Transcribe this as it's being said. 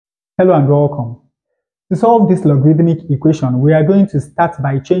Hello and welcome. To solve this logarithmic equation, we are going to start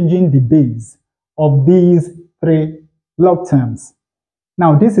by changing the base of these three log terms.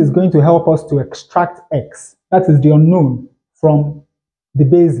 Now, this is going to help us to extract x, that is the unknown, from the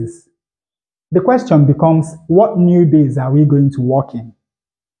bases. The question becomes, what new base are we going to work in?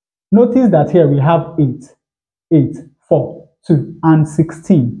 Notice that here we have 8, 4, 2, and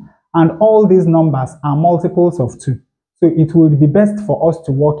 16, and all these numbers are multiples of 2. So it would be best for us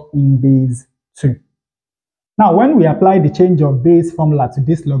to work in base 2. Now, when we apply the change of base formula to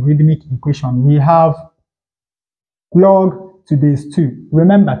this logarithmic equation, we have log to base 2.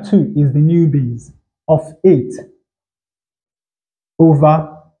 Remember, 2 is the new base of 8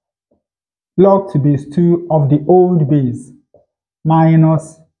 over log to base 2 of the old base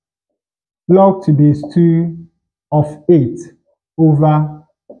minus log to base 2 of 8 over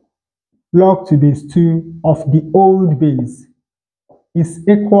log to base 2 of the old base is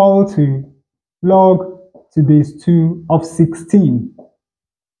equal to log to base 2 of 16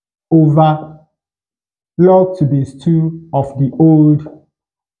 over log to base 2 of the old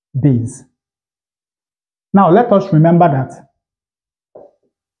base. Now let us remember that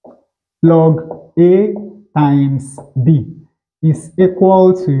log A times B is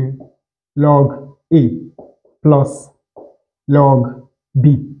equal to log A plus log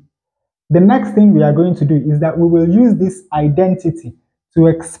B. The next thing we are going to do is that we will use this identity to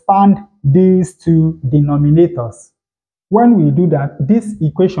expand these two denominators. When we do that, this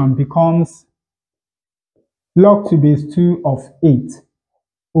equation becomes log to base 2 of 8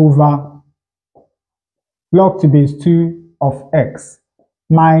 over log to base 2 of x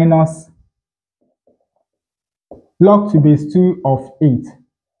minus log to base 2 of 8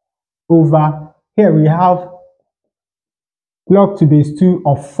 over, here we have log to base 2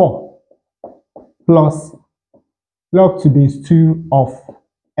 of 4 plus log to base 2 of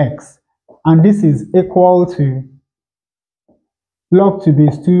x, and this is equal to log to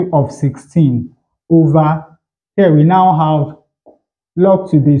base 2 of 16 over, here we now have log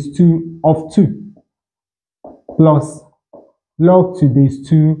to base 2 of 2 plus log to base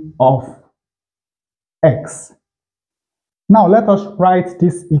 2 of x. Now let us write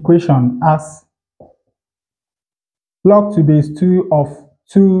this equation as log to base 2 of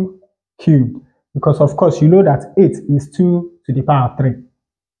 2 cubed, because of course you know that 8 is 2 to the power 3,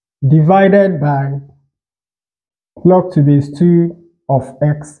 divided by log to base 2 of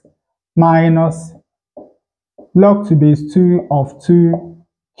x minus log to base 2 of 2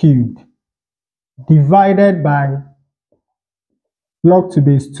 cubed, divided by log to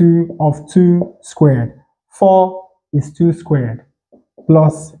base 2 of 2 squared. 4 is 2 squared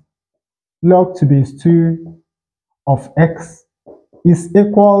plus log to base 2 of x is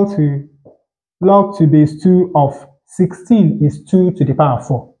equal to log to base 2 of 16 is 2 to the power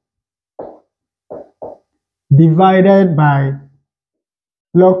 4, divided by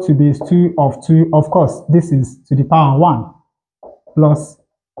log to base 2 of 2, of course this is to the power 1, plus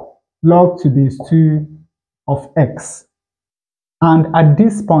log to base 2 of x. And at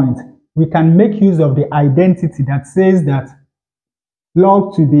this point, we can make use of the identity that says that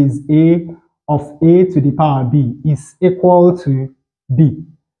log to base a of a to the power b is equal to b.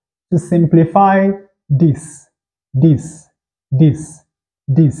 To simplify this,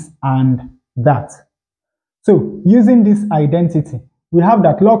 and that. So, using this identity, we have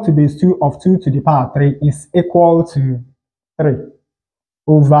that log to base 2 of 2 to the power 3 is equal to 3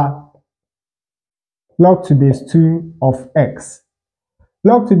 over log to base 2 of x.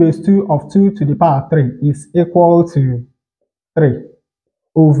 Log to base 2 of 2 to the power 3 is equal to 3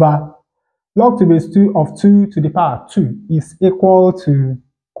 over log to base 2 of 2 to the power 2 is equal to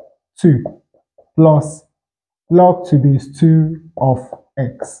 2 plus log to base 2 of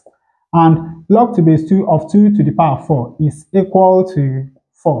x, and log to base 2 of 2 to the power 4 is equal to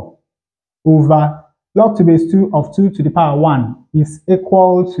 4 over log to base 2 of 2 to the power 1 is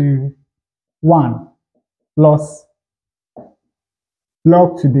equal to 1 plus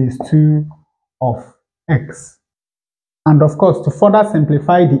log to base 2 of x. And of course, to further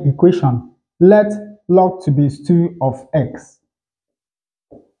simplify the equation, let log to base 2 of x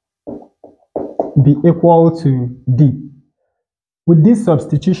be equal to d. With this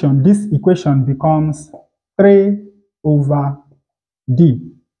substitution, this equation becomes 3 over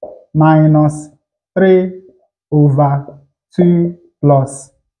d minus 3 over 2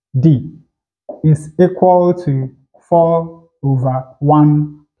 plus d is equal to 4 over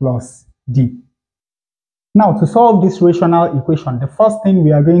 1 plus d. Now, to solve this rational equation, the first thing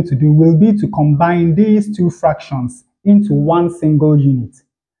we are going to do will be to combine these two fractions into one single unit.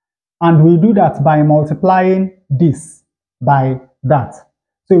 And we do that by multiplying this by that.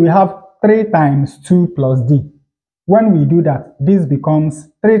 So we have 3 times 2 plus d. When we do that, this becomes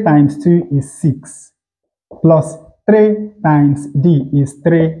 3 times 2 is 6 plus 3 times d is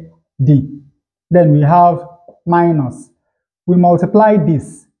 3d. Then we have minus. We multiply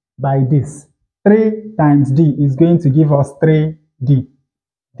this by this. 3 times d is going to give us 3d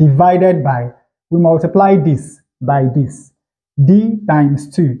divided by, we multiply this by this. D times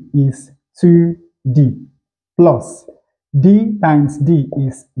 2 is 2d plus d times d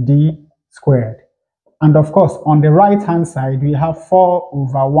is d squared. And of course, on the right hand side, we have 4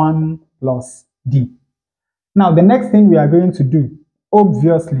 over 1 plus d. Now, the next thing we are going to do,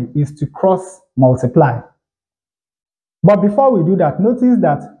 obviously, is to cross multiply. But before we do that, notice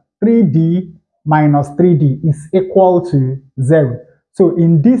that 3d minus 3d is equal to 0. So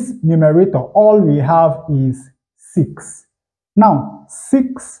in this numerator, all we have is 6. Now,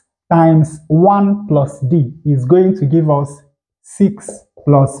 6 times 1 plus d is going to give us 6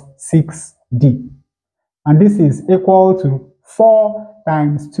 plus 6d. And this is equal to 4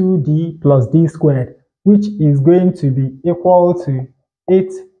 times 2d plus d squared, which is going to be equal to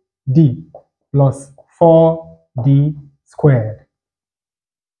 8d plus 4d squared.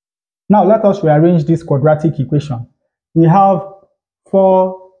 Now let us rearrange this quadratic equation. We have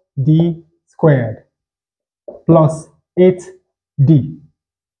 4d squared plus 8d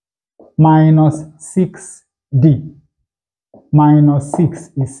minus 6d minus 6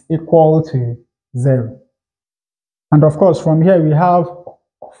 is equal to 0. And of course, from here we have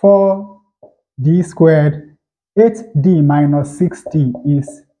 4d squared, 8d minus 6d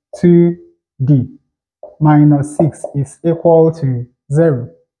is 2d, minus 6 is equal to 0.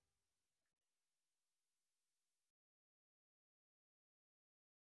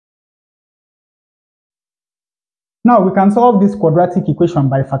 Now we can solve this quadratic equation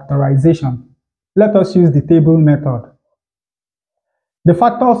by factorization. Let us use the table method. The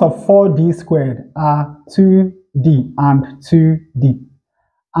factors of 4d squared are 2d and 2d.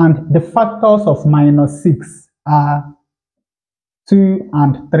 And the factors of minus 6 are 2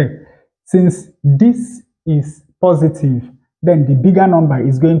 and 3. Since this is positive, then the bigger number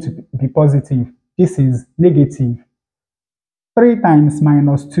is going to be positive. This is negative. 3 times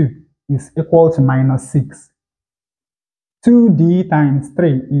minus 2 is equal to minus 6. 2d times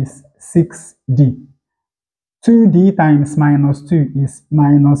 3 is 6d. 2d times minus 2 is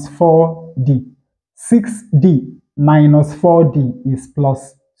minus 4d. 6d minus 4d is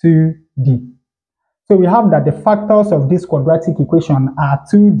plus 2d. So we have that the factors of this quadratic equation are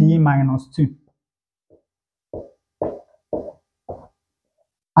 2d minus 2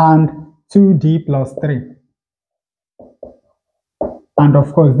 and 2d plus 3. And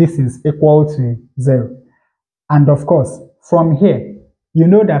of course, this is equal to 0. And of course, from here, you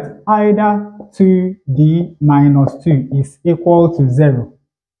know that either 2d minus 2 is equal to 0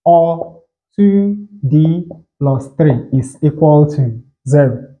 or 2d plus 3 is equal to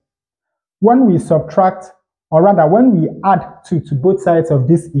 0. When we subtract, or rather when we add 2 to both sides of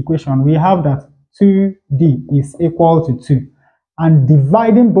this equation, we have that 2d is equal to 2. And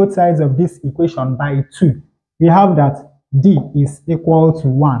dividing both sides of this equation by 2, we have that d is equal to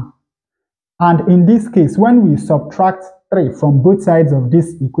 1. And in this case, when we subtract 3 from both sides of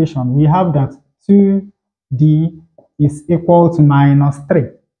this equation, we have that 2d is equal to minus 3.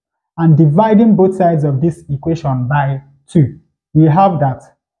 And dividing both sides of this equation by 2, we have that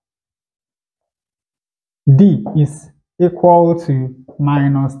d is equal to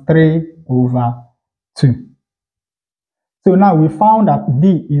minus 3 over 2. So now we found that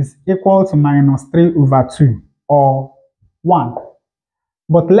d is equal to minus 3 over 2, or 1.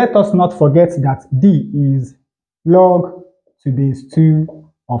 But let us not forget that d is log to base 2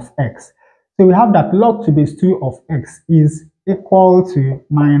 of x. So we have that log to base 2 of x is equal to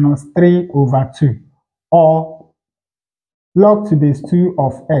minus 3 over 2, or log to base 2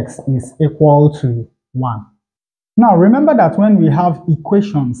 of x is equal to 1. Now remember that when we have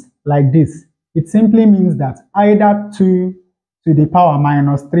equations like this, it simply means that either 2 to the power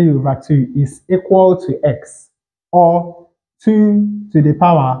minus 3 over 2 is equal to x, or 2 to the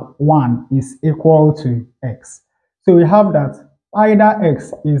power 1 is equal to x. So we have that either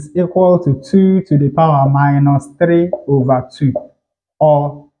x is equal to 2 to the power minus 3 over 2,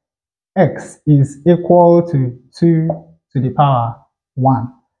 or x is equal to 2 to the power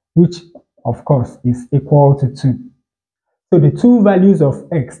 1, which of course is equal to 2. So the two values of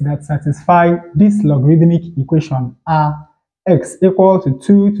x that satisfy this logarithmic equation are x equal to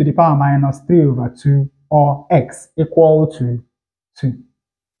 2 to the power minus 3 over 2, or x equal to 2.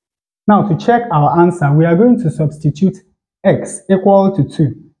 Now to check our answer, we are going to substitute x equal to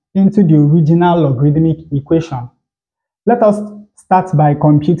 2 into the original logarithmic equation. Let us start by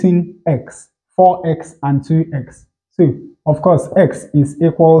computing x, 4x and 2x. So, of course, x is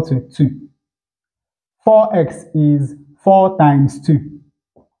equal to 2. 4x is 4 times 2,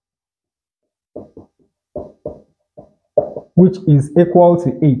 which is equal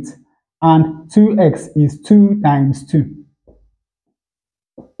to 8. And 2x is 2 times 2,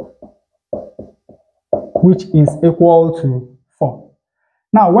 which is equal to 4.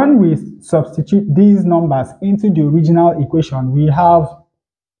 Now, when we substitute these numbers into the original equation, we have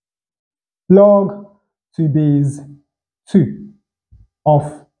log₂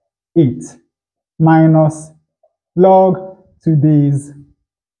 of 8 minus log₂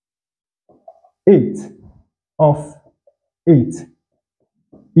 8 of 8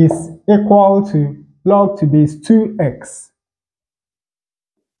 is equal to log₂ 2x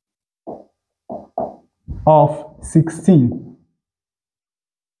of 16.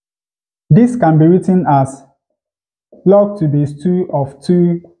 This can be written as log₂ 2 of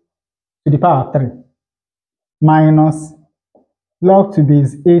 2 to the power 3 minus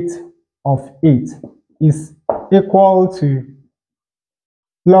log₂ 8 of 8 is equal to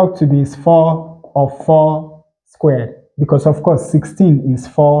log₂ 4 of 4 squared, because of course 16 is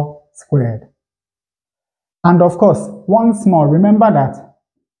 4 squared. And of course, once more, remember that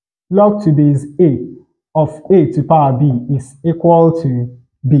log₂ a of a to the power b is equal to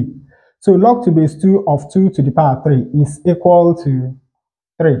b. So log₂ 2 of 2 to the power 3 is equal to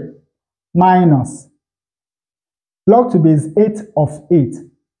 3 minus log₂ 8 of 8,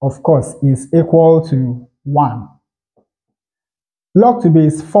 of course, is equal to 1.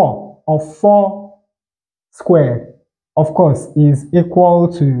 Log₂ 4 of 4 squared, of course, is equal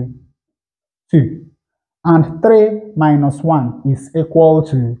to 2. And 3 minus 1 is equal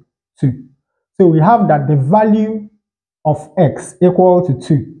to 2. So we have that the value of x equal to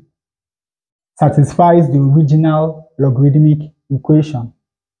 2 satisfies the original logarithmic equation.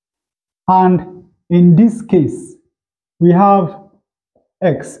 And in this case, we have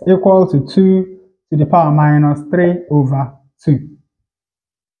x equal to 2 to the power minus 3 over 2.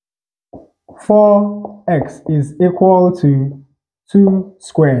 4x is equal to 2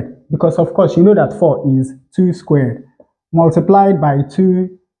 squared, because of course you know that 4 is 2 squared, multiplied by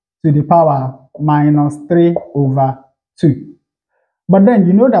 2 to the power minus 3 over 2. But then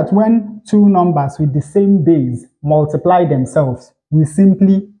you know that when two numbers with the same base multiply themselves, we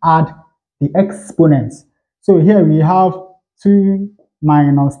simply add the exponents. So here we have 2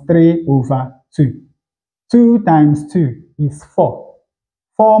 minus 3 over 2. 2 times 2 is 4.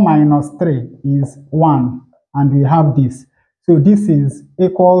 4 minus 3 is 1, and we have this. So this is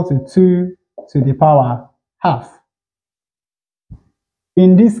equal to 2 to the power half.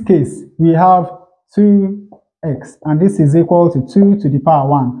 In this case, we have 2x, and this is equal to 2 to the power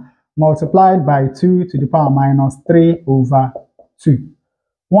 1 multiplied by 2 to the power minus 3 over 2.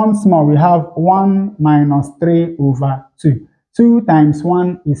 Once more, we have 1 minus 3 over 2. 2 times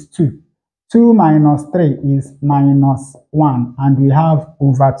 1 is 2. 2 minus 3 is minus 1, and we have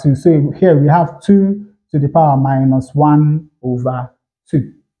over 2. So here we have 2 to the power minus 1 over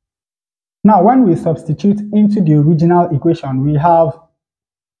 2. Now, when we substitute into the original equation, we have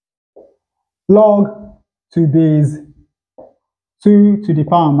log₂ 2 to the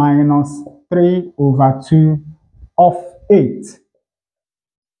power minus 3 over 2 of 8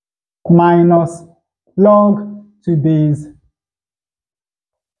 minus log₂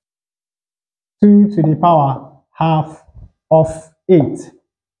 2 to the power half of 8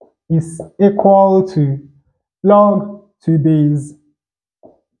 is equal to log₂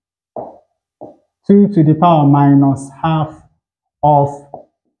 2 to the power minus half of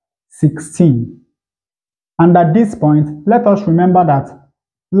 16. And at this point, let us remember that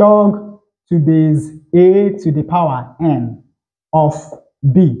log₂ a to the power n of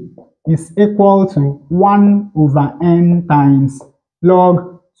b is equal to 1 over n times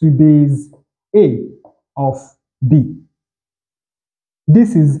log₂ a of b.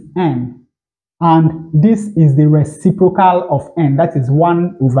 This is n, and this is the reciprocal of n, that is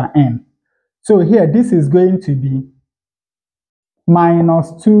 1 over n. So here, this is going to be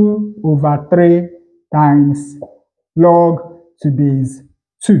minus 2 over 3 times log₂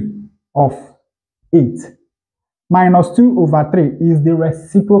 2 of 8. Minus 2 over 3 is the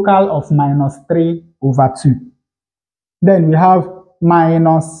reciprocal of minus 3 over 2. Then we have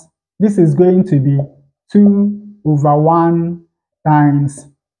minus, this is going to be 2 over 1 times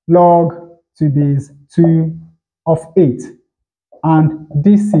log₂ 2 of 8. And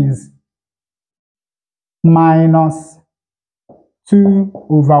this is minus 2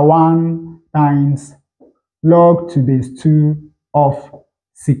 over 1 times log₂ 2 of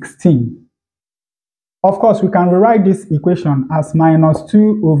 16. Of course, we can rewrite this equation as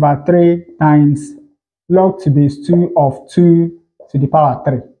 -2/3 times log₂ of 2 to the power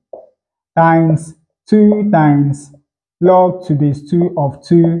 3 times 2 times log₂ of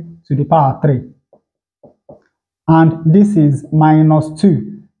 2 to the power 3. And this is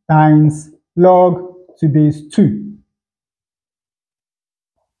 -2 times log₂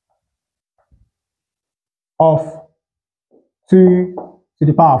 of 2 to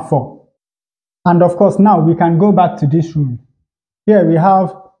the power 4. And of course, now we can go back to this rule. Here we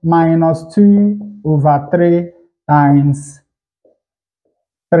have -2/3 times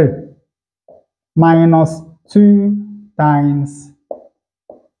 3 minus 2 times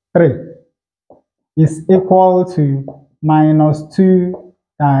 3 is equal to -2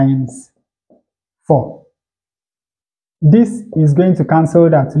 times 4. This is going to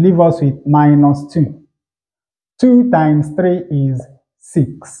cancel that to leave us with -2. 2 times 3 is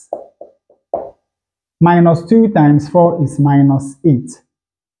 6. -2 times 4 is -8.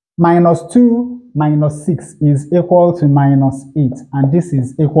 -2 minus 6 is equal to -8, and this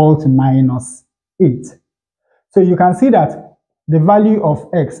is equal to -8. So you can see that the value of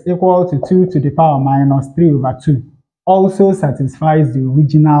x equal to 2 to the power -3/2 also satisfies the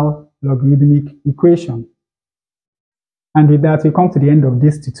original logarithmic equation. And with that, we come to the end of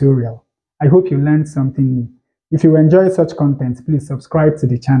this tutorial. I hope you learned something new. If you enjoy such content, please subscribe to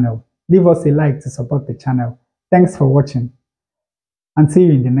the channel. Leave us a like to support the channel. Thanks for watching, and see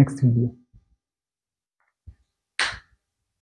you in the next video.